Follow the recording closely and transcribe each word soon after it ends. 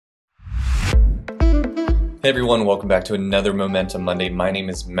Hey everyone, welcome back to another Momentum Monday. My name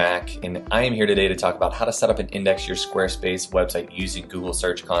is Mac and I am here today to talk about how to set up and index your Squarespace website using Google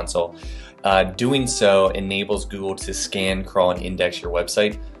Search Console. Doing so enables Google to scan, crawl, and index your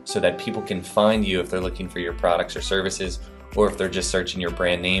website so that people can find you if they're looking for your products or services, or if they're just searching your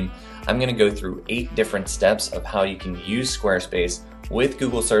brand name. I'm going to go through 8 different steps of how you can use Squarespace with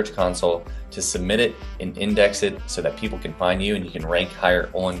Google Search Console to submit it and index it so that people can find you and you can rank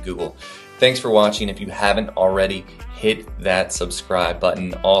higher on Google. Thanks for watching. If you haven't already, hit that subscribe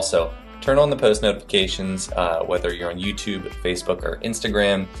button. Also, turn on the post notifications, whether you're on YouTube, Facebook, or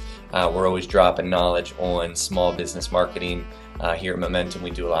Instagram. We're always dropping knowledge on small business marketing. Here at Momentum,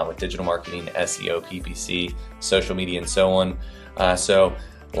 we do a lot with digital marketing, SEO, PPC, social media, and so on. So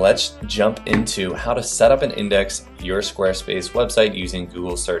let's jump into how to set up and index your Squarespace website using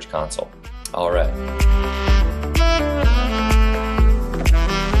Google Search Console. All right.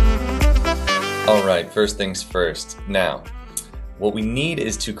 Alright, first things first. Now, what we need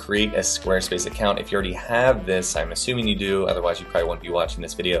is to create a Squarespace account. If you already have this, I'm assuming you do, otherwise you probably won't be watching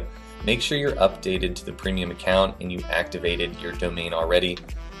this video. Make sure you're updated to the premium account and you activated your domain already.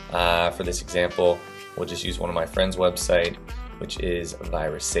 For this example, we'll just use one of my friend's website, which is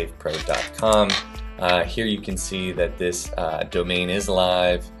virussafepro.com. Here you can see that this domain is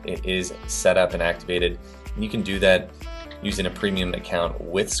live, it is set up and activated, and you can do that using a premium account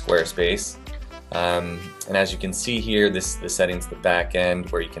with Squarespace. And as you can see here, the settings, the back end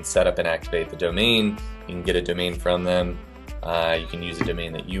where you can set up and activate the domain. You can get a domain from them. You can use a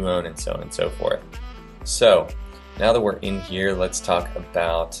domain that you own, and so on and so forth. So now that we're in here, let's talk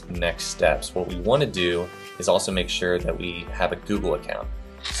about next steps. What we want to do is also make sure that we have a Google account.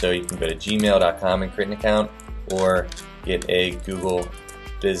 So you can go to gmail.com and create an account, or get a Google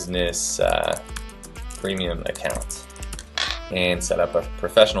Business Premium account and set up a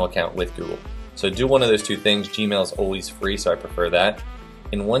professional account with Google. So do one of those two things. Gmail is always free, so I prefer that.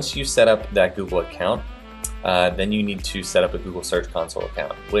 And once you set up that Google account, then you need to set up a Google Search Console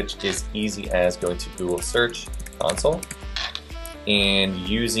account, which is easy as going to Google Search Console and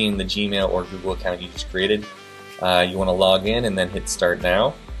using the Gmail or Google account you just created. You want to log in and then hit Start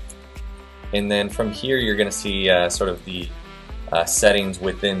Now. And then from here, you're going to see sort of the settings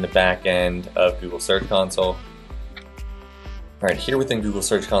within the back end of Google Search Console. Alright, here within Google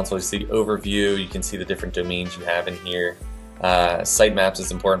Search Console, you see the overview. You can see the different domains you have in here. Sitemaps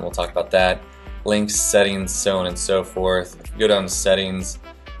is important, we'll talk about that. Links, settings, so on and so forth. If you go down to settings,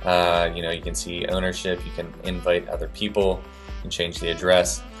 you can see ownership, you can invite other people, you can change the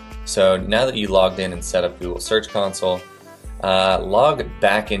address. So now that you logged in and set up Google Search Console, log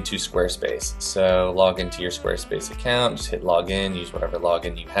back into Squarespace. So log into your Squarespace account, just hit login, use whatever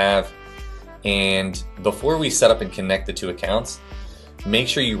login you have. And before we set up and connect the two accounts, make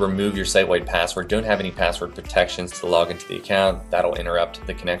sure you remove your site-wide password. Don't have any password protections to log into the account. That'll interrupt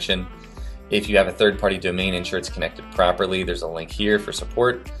the connection. If you have a third-party domain, ensure it's connected properly. There's a link here for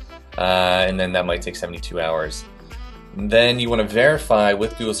support, and then that might take 72 hours. Then you want to verify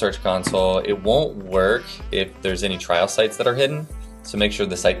with Google Search Console. It won't work if there's any trial sites that are hidden, so make sure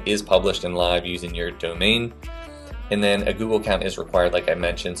the site is published and live using your domain. And then a Google account is required, like I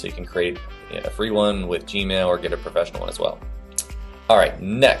mentioned, so you can create a free one with Gmail or get a professional one as well. Alright,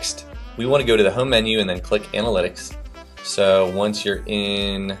 next, we want to go to the home menu and then click Analytics. So once you're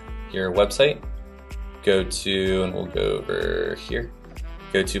in your website, go to, and we'll go over here,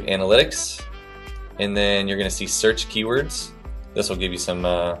 go to Analytics, and then you're going to see Search Keywords. This will give you some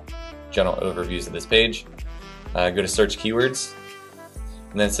general overviews of this page. Go to Search Keywords.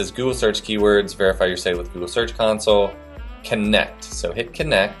 And then it says Google Search Keywords, verify your site with Google Search Console, connect. So hit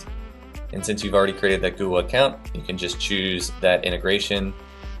connect, and since you've already created that Google account, you can just choose that integration,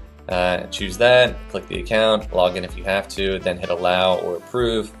 choose that, click the account, log in if you have to, then hit allow or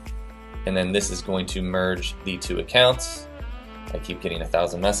approve, and then this is going to merge the two accounts. I keep getting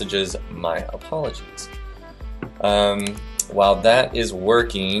 1,000 messages, my apologies. While that is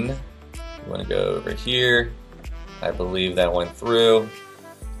working, you want to go over here. I believe that went through.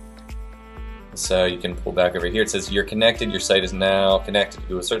 So you can pull back over here. It says you're connected, your site is now connected to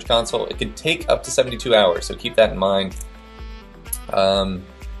Google Search Console. It could take up to 72 hours, so keep that in mind. And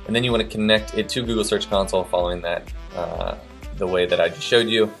then you want to connect it to Google Search Console following that, the way that I just showed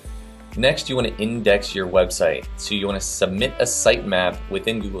you. Next, you want to index your website. So you want to submit a sitemap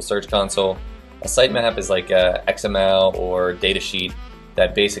within Google Search Console. A sitemap is like a XML or datasheet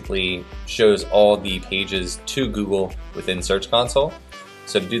that basically shows all the pages to Google within Search Console.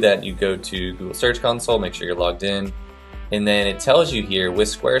 So to do that, you go to Google Search Console, make sure you're logged in, and then it tells you here with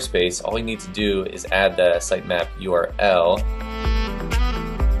Squarespace, all you need to do is add the sitemap URL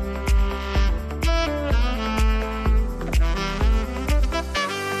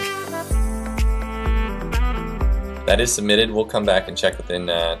that is submitted, we'll come back and check within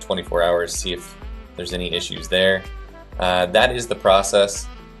 24 hours, see if there's any issues there. That is the process.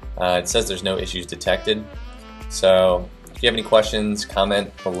 It says there's no issues detected. So if you have any questions,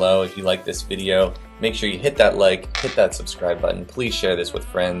 comment below. If you like this video, make sure you hit that like, hit that subscribe button. Please share this with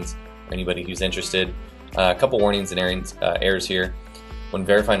friends or anybody who's interested. A couple warnings and errors here. When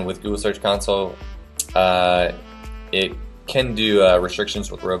verifying with Google Search Console, it can do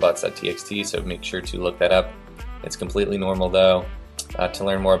restrictions with robots.txt, so make sure to look that up. It's completely normal though. To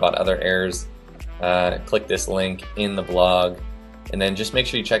learn more about other errors, click this link in the blog, and then just make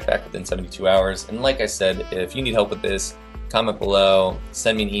sure you check back within 72 hours. And like I said, if you need help with this, comment below,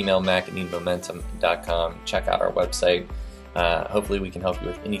 send me an email, mac@needmomentum.com, check out our website. Hopefully we can help you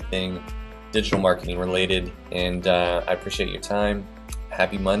with anything digital marketing related, and I appreciate your time.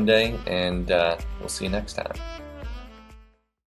 Happy Monday, and we'll see you next time.